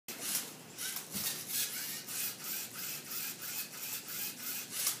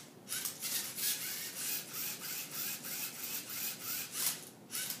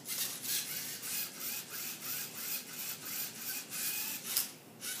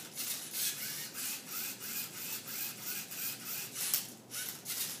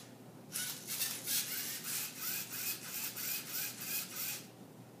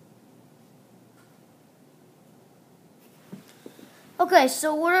Okay,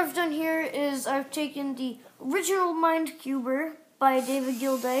 so what I've done here is I've taken the original Mindcuber by David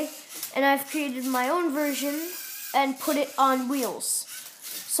Gilday, and I've created my own version and put it on wheels,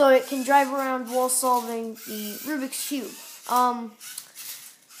 so it can drive around while solving the Rubik's Cube. I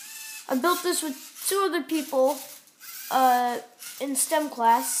built this with two other people in STEM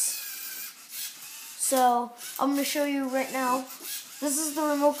class, so I'm going to show you right now. This is the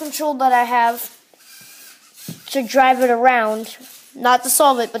remote control that I have to drive it around. Not to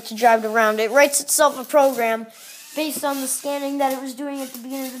solve it, but to drive it around. It writes itself a program based on the scanning that it was doing at the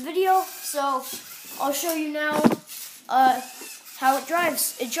beginning of the video. So I'll show you now how it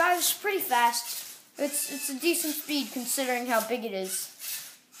drives. It drives pretty fast. It's a decent speed considering how big it is.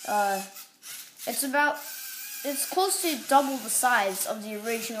 It's close to double the size of the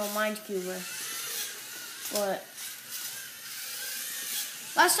original Mindcuber. But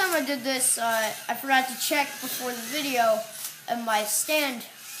last time I did this, I forgot to check before the video, and my stand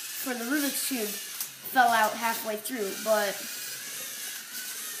for the Rubik's Cube fell out halfway through, but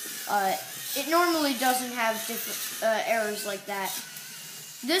it normally doesn't have different errors like that.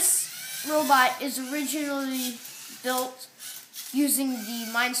 This robot is originally built using the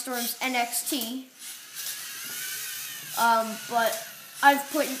Mindstorm's NXT, but I've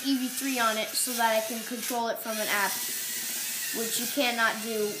put an EV3 on it so that I can control it from an app, which you cannot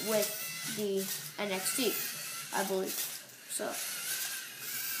do with the NXT, I believe. So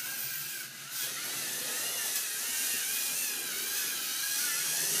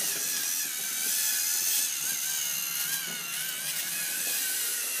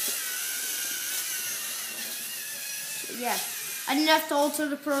yeah, I didn't have to alter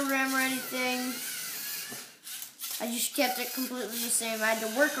the program or anything. I just kept it completely the same. I had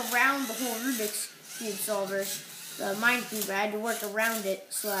to work around the whole Rubik's Cube solver, the Mindcuber. I had to work around it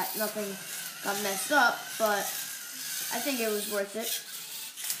so that nothing got messed up, but I think it was worth it.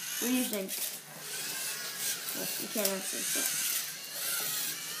 What do you think? Well, you can't answer, so.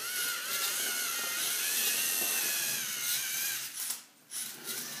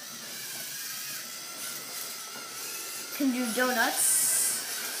 Can do donuts.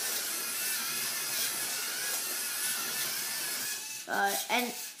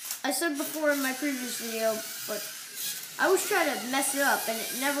 And I said before in my previous video, but I always try to mess it up, and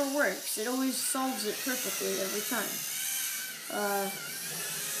it never works. It always solves it perfectly every time.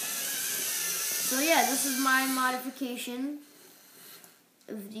 So yeah, this is my modification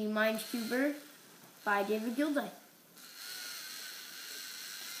of the Mindcuber by David Gilday.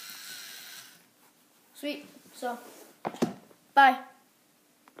 Sweet. So, bye.